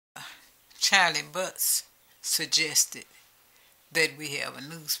Charlie Butts suggested that we have a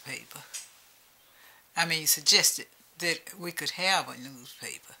newspaper. Suggested that we could have a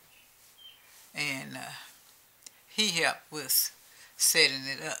newspaper. And he helped with setting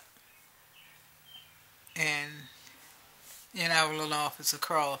it up. And in our little office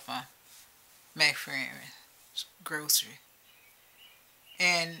across from McFerrin's grocery.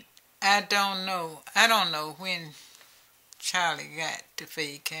 And I don't know when Charlie got to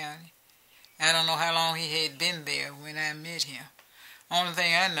Fayette County. I don't know how long he had been there when I met him. Only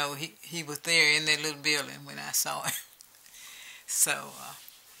thing I know, he was there in that little building when I saw him. So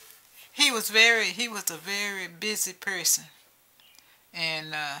he was a very busy person,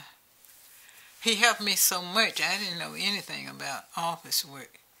 and he helped me so much. I didn't know anything about office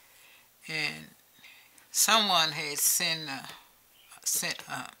work, and someone had sent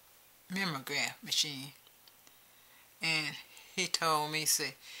a mimeograph machine, and he told me,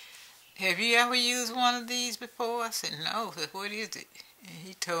 said, "Have you ever used one of these before?" I said, "No." I said, "What is it?" And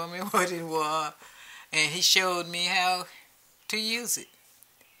he told me what it was, and he showed me how to use it.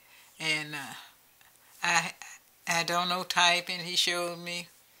 And I don't know typing. He showed me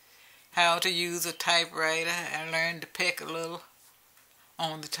how to use a typewriter. I learned to peck a little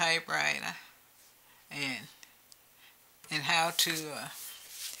on the typewriter, and how to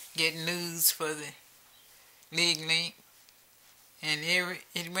get news for the League Link, and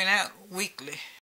it went out weekly.